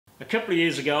A couple of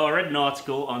years ago I read an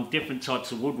article on different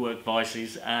types of woodwork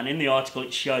vices, and in the article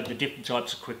it showed the different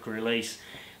types of quick release,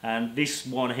 and this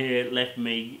one here left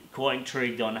me quite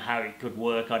intrigued on how it could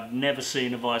work. I'd never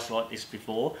seen a vice like this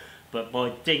before, but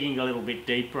by digging a little bit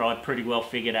deeper I pretty well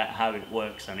figured out how it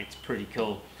works, and it's pretty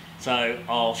cool. So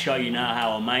I'll show you now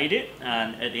how I made it,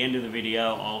 and at the end of the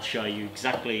video I'll show you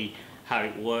exactly how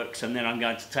it works, and then I'm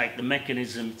going to take the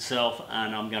mechanism itself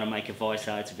and I'm going to make a vice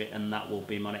out of it, and that will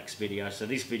be my next video. So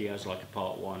this video is like a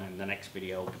part 1 and the next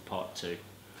video will be part 2.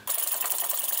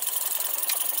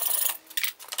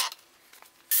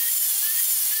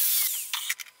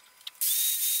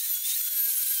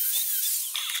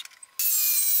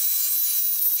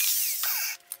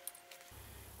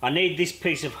 I need this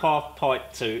piece of half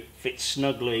pipe to fit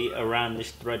snugly around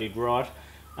this threaded rod,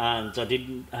 and I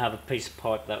didn't have a piece of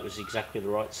pipe that was exactly the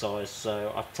right size,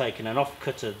 so I've taken an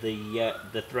offcut of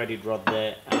the threaded rod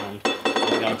there and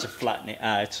I'm going to flatten it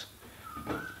out,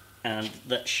 and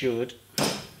that should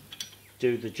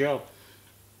do the job.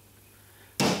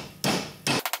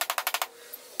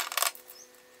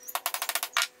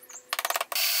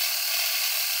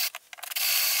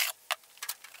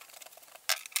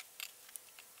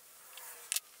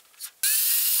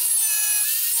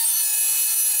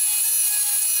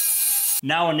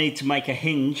 Now I need to make a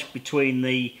hinge between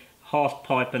the half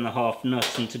pipe and the half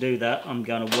nut, and to do that I'm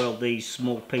going to weld these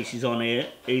small pieces on here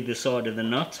either side of the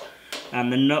nut,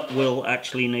 and the nut will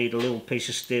actually need a little piece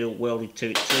of steel welded to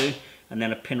it too, and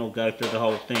then a pin will go through the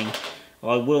whole thing.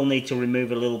 I will need to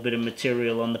remove a little bit of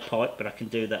material on the pipe, but I can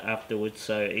do that afterwards,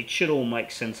 so it should all make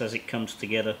sense as it comes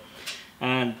together.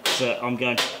 And I'm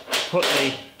going to put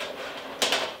the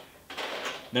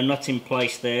nut in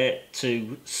place there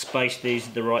to space these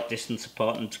the right distance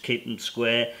apart and to keep them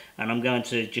square, and I'm going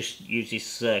to just use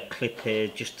this clip here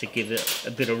just to give it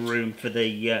a bit of room for the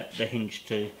hinge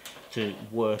to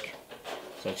work,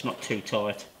 so it's not too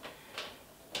tight.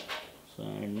 So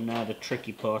now the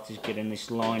tricky part is getting this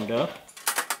lined up.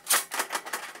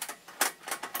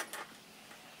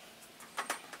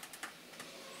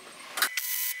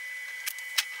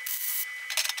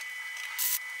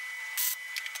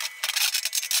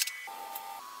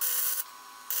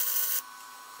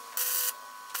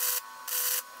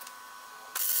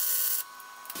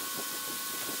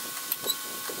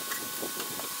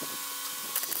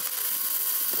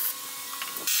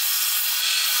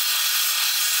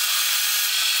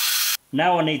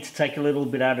 Now I need to take a little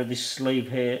bit out of this sleeve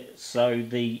here so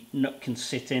the nut can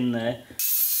sit in there.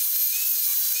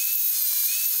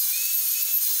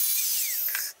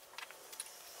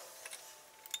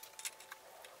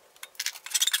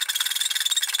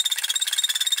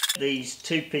 These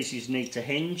two pieces need to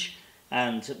hinge,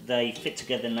 and they fit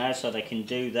together now so they can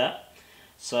do that.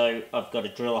 So I've got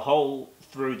to drill a hole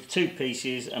through the two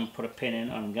pieces and put a pin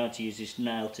in. I'm going to use this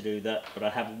nail to do that, but I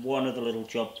have one other little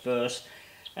job first.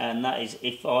 And that is,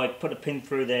 if I put a pin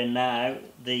through there now,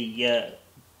 the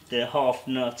half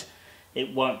nut,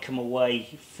 it won't come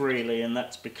away freely, and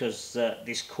that's because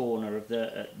this corner of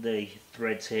the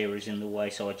threads here is in the way.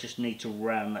 So I just need to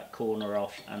round that corner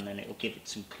off, and then it will give it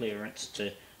some clearance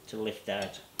to lift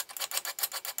out.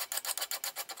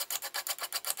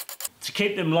 To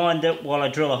keep them lined up while I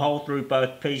drill a hole through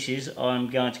both pieces, I'm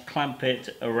going to clamp it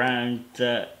around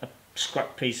a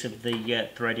scrap piece of the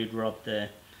threaded rod there.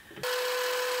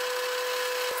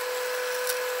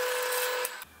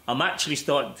 I'm actually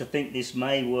starting to think this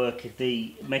may work.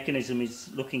 The mechanism is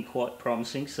looking quite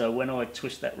promising, so when I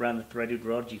twist that around the threaded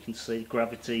rod, you can see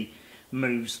gravity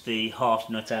moves the half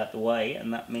nut out the way,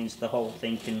 and that means the whole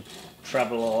thing can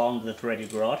travel along the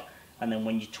threaded rod, and then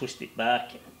when you twist it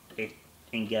back it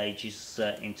engages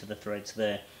into the threads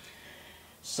there.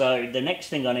 So the next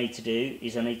thing I need to do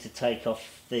is I need to take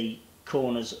off the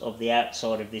corners of the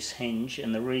outside of this hinge,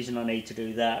 and the reason I need to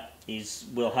do that is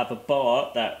we'll have a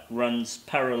bar that runs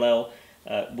parallel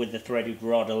with the threaded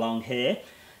rod along here,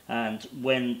 and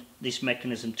when this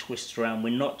mechanism twists around, we're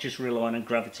not just relying on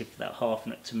gravity for that half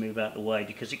nut to move out the way,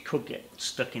 because it could get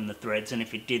stuck in the threads, and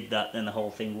if it did that then the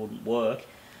whole thing wouldn't work.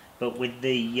 But with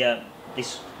the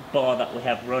this bar that we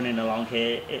have running along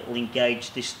here, it will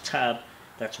engage this tab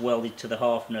that's welded to the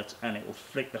half nut, and it will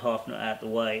flick the half nut out the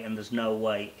way, and there's no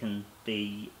way it can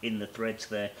be in the threads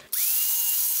there.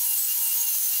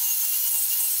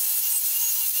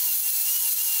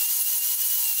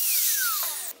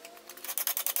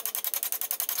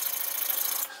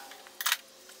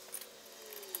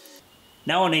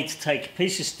 Now I need to take a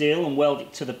piece of steel and weld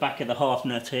it to the back of the half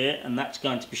nut here, and that's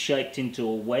going to be shaped into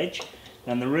a wedge.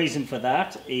 And the reason for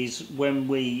that is when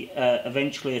we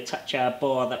eventually attach our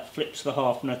bar that flips the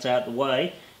half nut out the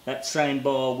way, that same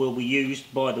bar will be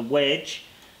used by the wedge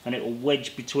and it will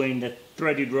wedge between the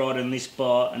threaded rod and this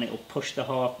bar, and it will push the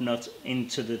half nut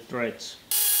into the threads.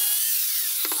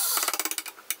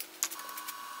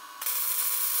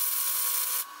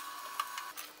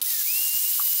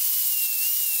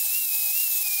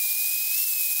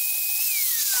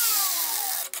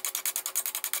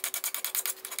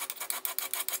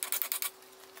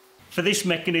 For this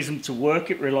mechanism to work,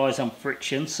 it relies on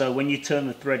friction, so when you turn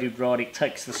the threaded rod, it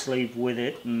takes the sleeve with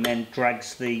it and then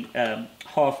drags the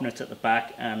half nut at the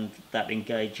back, and that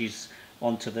engages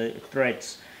onto the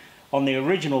threads. On the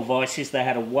original vices, they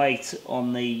had a weight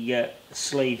on the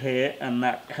sleeve here, and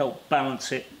that helped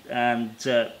balance it and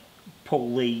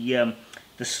pull the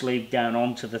sleeve down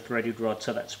onto the threaded rod,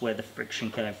 so that's where the friction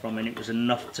came from, and it was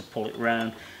enough to pull it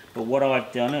round. But what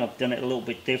I've done it a little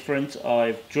bit different.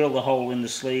 I've drilled a hole in the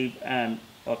sleeve and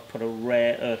I've put a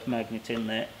rare earth magnet in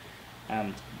there,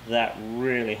 and that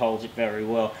really holds it very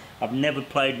well. I've never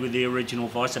played with the original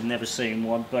vice, I've never seen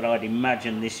one, but I'd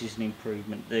imagine this is an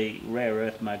improvement. The rare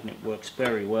earth magnet works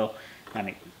very well,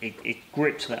 and it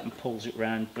grips that and pulls it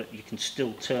round, but you can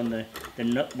still turn the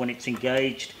nut when it's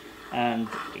engaged, and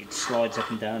it slides up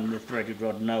and down the threaded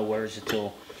rod, no worries at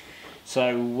all.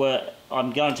 So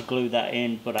I'm going to glue that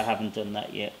in, but I haven't done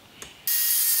that yet.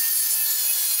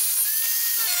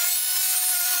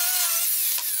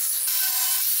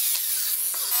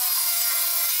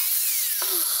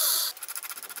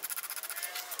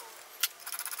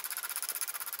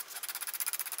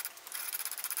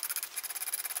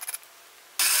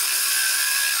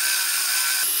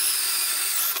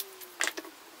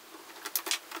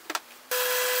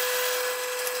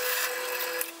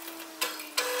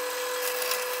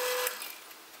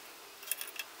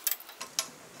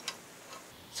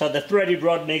 So the threaded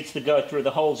rod needs to go through the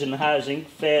holes in the housing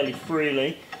fairly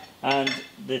freely, and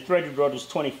the threaded rod was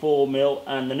 24mm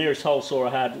and the nearest hole saw I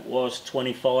had was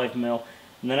 25mm,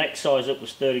 and the next size up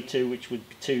was 32, which would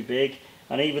be too big,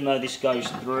 and even though this goes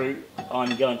through,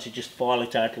 I'm going to just file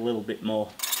it out a little bit more.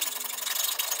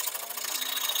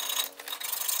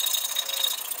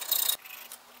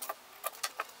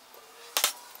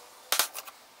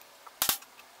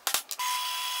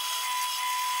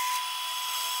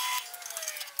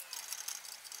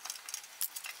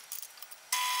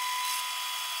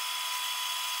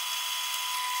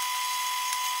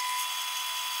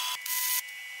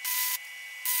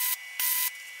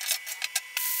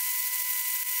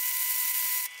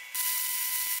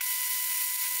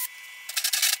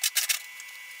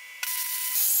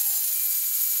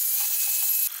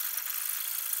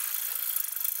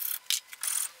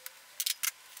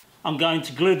 I'm going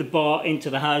to glue the bar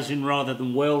into the housing rather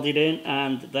than weld it in,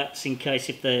 and that's in case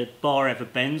if the bar ever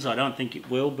bends. I don't think it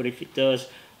will, but if it does,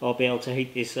 I'll be able to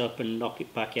heat this up and knock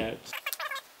it back out.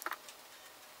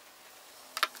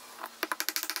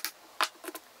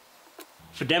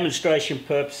 For demonstration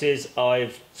purposes,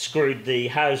 I've screwed the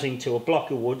housing to a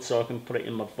block of wood so I can put it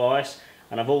in my vise,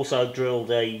 and I've also drilled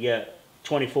a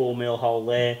 24mm hole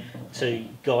there to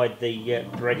guide the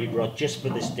threaded rod just for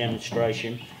this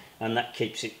demonstration, and that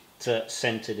keeps it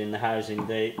centered in the housing.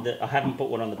 I haven't put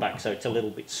one on the back, so it's a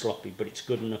little bit sloppy, but it's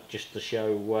good enough just to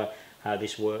show how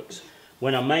this works.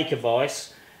 When I make a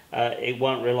vise, it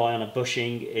won't rely on a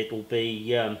bushing. It'll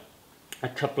be a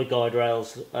couple of guide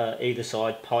rails either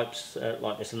side, pipes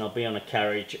like this, and they'll be on a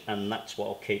carriage, and that's what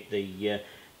will keep the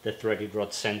threaded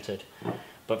rod centered.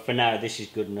 But for now, this is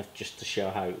good enough just to show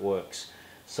how it works.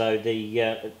 So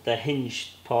the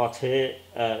hinged part here,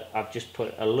 I've just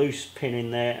put a loose pin in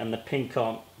there, and the pin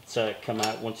can't come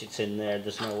out once it's in there.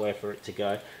 There's nowhere for it to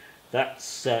go.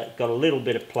 That's got a little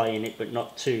bit of play in it, but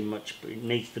not too much. But it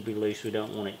needs to be loose. We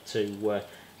don't want it to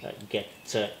get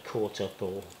caught up,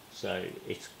 or so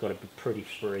it's got to be pretty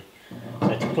free.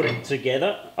 So to put it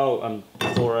together,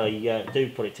 before I do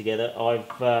put it together,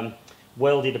 I've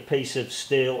welded a piece of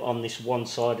steel on this one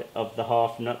side of the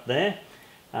half nut there.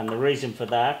 And the reason for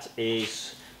that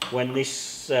is when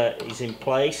this is in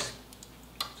place,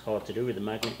 it's hard to do with the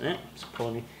magnet there, it's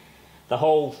pulling, the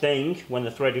whole thing, when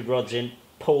the threaded rod's in,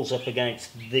 pulls up against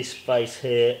this face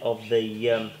here of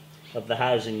the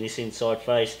housing, this inside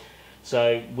face.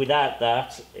 So without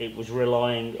that, it was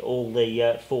relying, all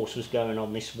the force was going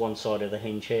on this one side of the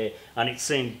hinge here, and it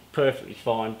seemed perfectly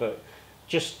fine, but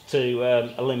just to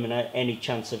eliminate any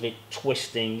chance of it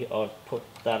twisting, I've put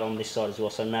that on this side as well.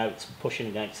 So now it's pushing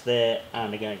against there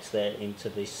and against there into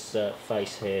this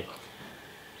face here.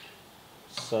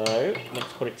 So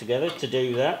let's put it together. To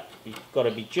do that, you've got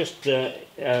to be just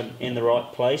in the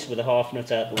right place with the half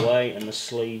nut out the way and the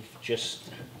sleeve just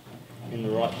in the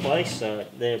right place. So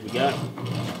there we go.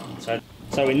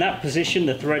 So in that position,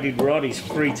 the threaded rod is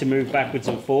free to move backwards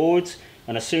and forwards,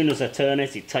 and as soon as I turn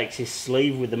it, it takes this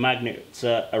sleeve with the magnets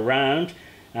around,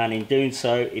 and in doing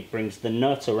so it brings the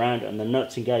nut around, and the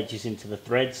nut engages into the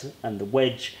threads, and the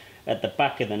wedge at the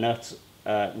back of the nut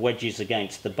wedges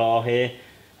against the bar here,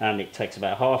 and it takes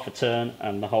about half a turn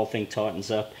and the whole thing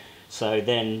tightens up. So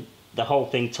then the whole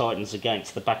thing tightens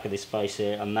against the back of this face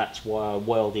here, and that's why I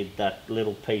welded that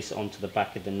little piece onto the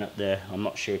back of the nut there. I'm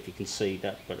not sure if you can see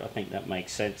that, but I think that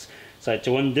makes sense. So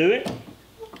to undo it,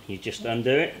 you just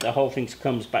undo it, the whole thing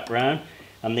comes back round,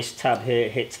 and this tab here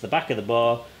hits the back of the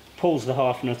bar, pulls the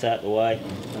half nut out the way,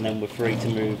 and then we're free to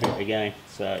move it again.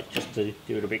 So just to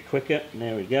do it a bit quicker,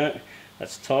 there we go,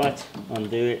 that's tight,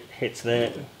 undo it, hits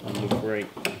there, and we're free.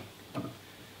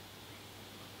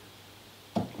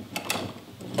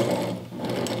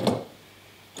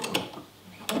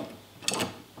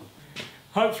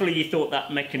 Hopefully you thought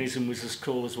that mechanism was as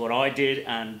cool as what I did,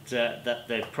 and that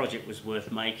the project was worth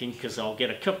making, because I'll get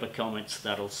a couple of comments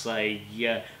that'll say,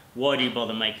 yeah, why do you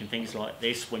bother making things like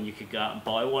this when you could go out and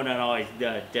buy one? And I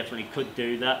definitely could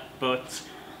do that, but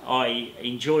I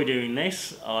enjoy doing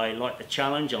this. I like the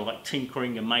challenge, I like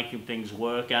tinkering and making things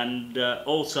work, and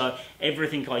also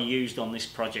everything I used on this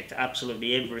project,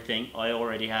 absolutely everything I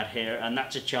already had here, and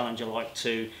that's a challenge I like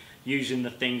too, using the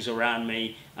things around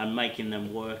me and making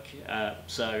them work.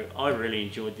 So I really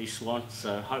enjoyed this one,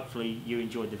 so hopefully you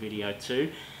enjoyed the video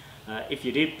too. If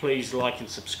you did, please like and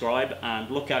subscribe, and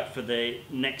look out for the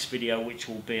next video, which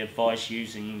will be advice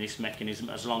using this mechanism,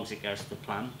 as long as it goes to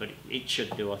plan, but it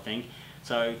should do, I think.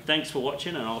 So thanks for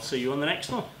watching, and I'll see you on the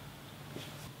next one.